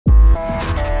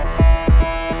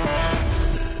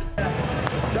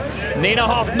Nina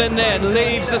Hoffmann then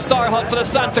leaves the star hut for the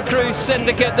Santa Cruz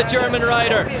Syndicate, the German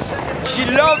rider. She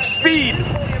loves speed.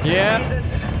 Yeah.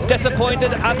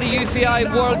 Disappointed at the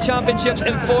UCI World Championships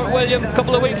in Fort William a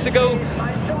couple of weeks ago.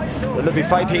 They'll be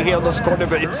fighting here on this corner,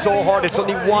 but it's so hard. It's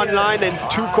only one line and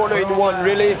two corners in one,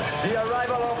 really.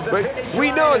 But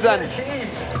we know that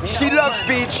she loves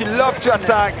speed, she loves to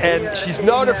attack, and she's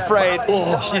not afraid.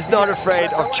 She's not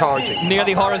afraid of charging.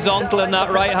 Nearly horizontal in that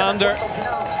right-hander.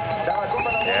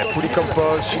 Yeah, pretty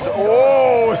composed.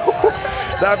 Oh,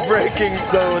 that braking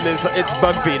zone it's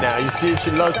bumpy now. You see,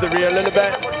 she lost the rear a little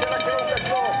bit.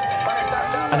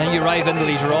 And then you arrive into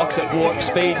these rocks at warp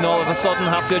speed, and all of a sudden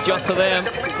have to adjust to them.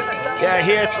 Yeah,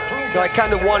 here it's like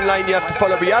kind of one line you have to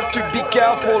follow, but you have to be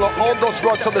careful on those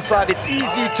rocks on the side. It's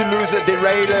easy to lose a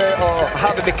derailleur or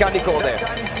have a mechanical there.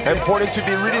 Important to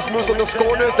be really smooth on those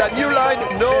corners. That new line,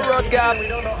 no rod gap.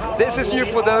 This is new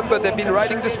for them, but they've been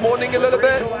riding this morning a little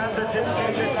bit.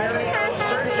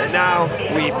 And now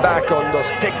we're back on those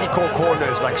technical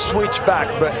corners, like switchback,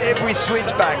 but every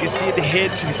switchback, you see the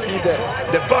hits, you see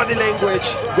the body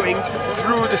language going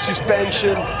through the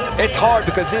suspension. It's hard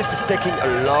because this is taking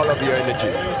a lot of your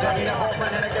energy.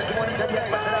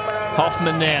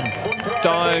 Hoffmann then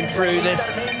down through this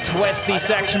twisty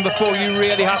section before you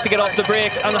really have to get off the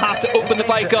brakes and have to open the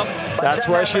bike up. That's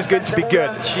where she's going to be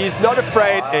good. She's not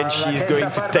afraid, and she's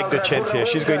going to take the chance here.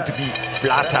 She's going to be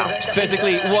flat out.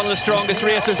 Physically one of the strongest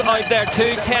racers out there.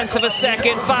 0.2 of a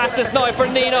second fastest now for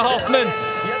Nina Hoffmann,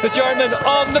 the German,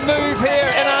 on the move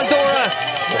here in Andorra.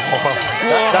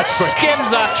 That's quick. Skims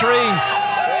that tree.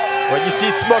 When you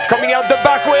see smoke coming out the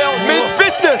back wheel, means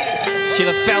business. She'll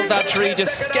have felt that tree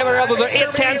just skim her up over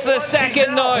 0.8 of a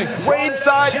second now. Way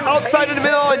inside, outside in the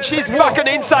middle, and she's back on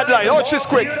the inside line. Oh, she's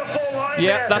quick.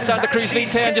 Yeah, that's Santa Cruz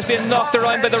V10 just being knocked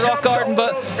around by the rock garden,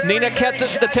 but Nina kept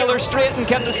the tiller straight and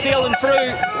kept it sailing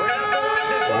through.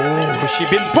 Oh, she's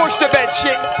been pushed a bit.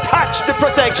 She touched the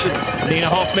protection. Nina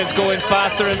Hoffmann's going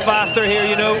faster and faster here,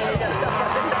 you know.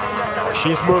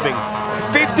 She's moving.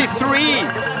 53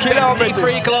 kilometers.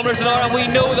 53 kilometers an hour, and we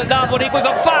know that that one equals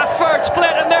a fast third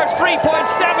split, and there's 3.7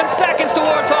 seconds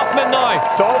towards Hoffmann now.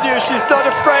 Told you she's not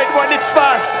afraid when it's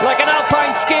fast. Like an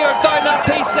alpine skier down that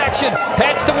P section,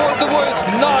 heads toward the woods.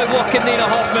 Now what can Nina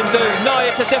Hoffmann do? Now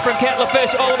it's a different kettle of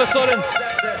fish all of a sudden.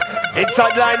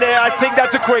 Inside line there, I think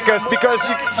that's the quickest, because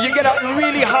you get out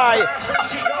really high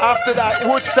after that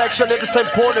wood section, and it's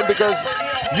important because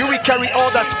you will carry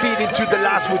all that speed into the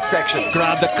last wood section.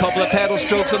 Grabbed a couple of pedal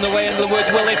strokes on the way into the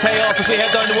woods. Will they pay off as we head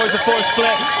down towards the fourth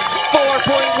split?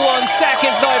 4.1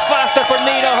 seconds now faster for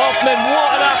Nina Hoffmann.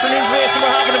 What an afternoon's racing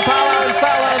we're having in Pal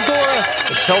Arinsal, Andorra.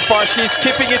 And so far she's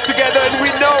keeping it together, and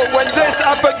we know when this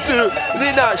happened to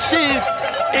Nina, she's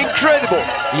incredible.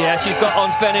 Yeah, she's got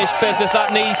unfinished business.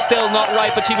 That knee's still not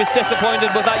right, but she was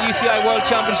disappointed with that UCI World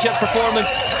Championship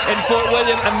performance in Fort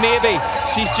William, and maybe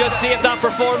she's just saved that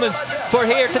performance for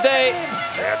here today.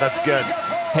 Yeah, that's good.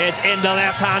 Heads into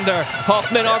left-hander.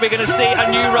 Hoffmann, are we going to see a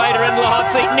new rider in the hot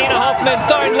seat? Nina Hoffmann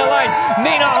down the line.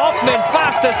 Nina Hoffmann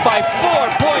fastest by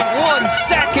 4.1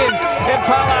 seconds in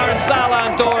Pal Arinsal,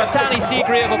 Andorra. Tanny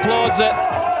Seagrave applauds it.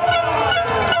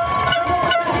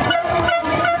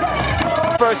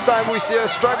 First time we see her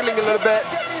struggling a little bit.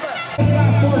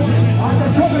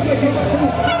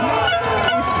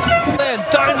 Then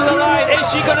down to the line.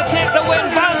 Is she going to take the win?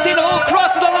 Valentina Hall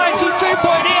crosses the line. She's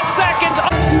 2.8 seconds.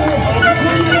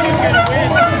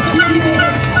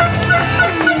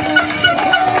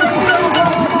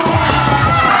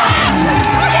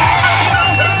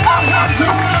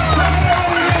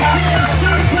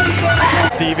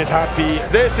 Steve is happy.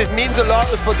 This means a lot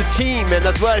for the team, and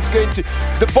as well it's going to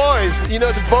the boys. You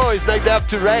know, the boys, like, they have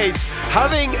to race.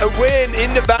 Having a win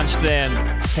in the back. Then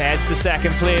heads to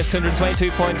second place,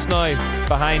 222 points now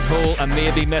behind Hull, and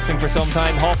maybe missing for some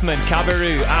time. Hoffmann,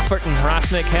 Cabarrou, Afferton,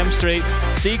 Hrasnik, Hemstreet,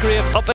 Seagrave up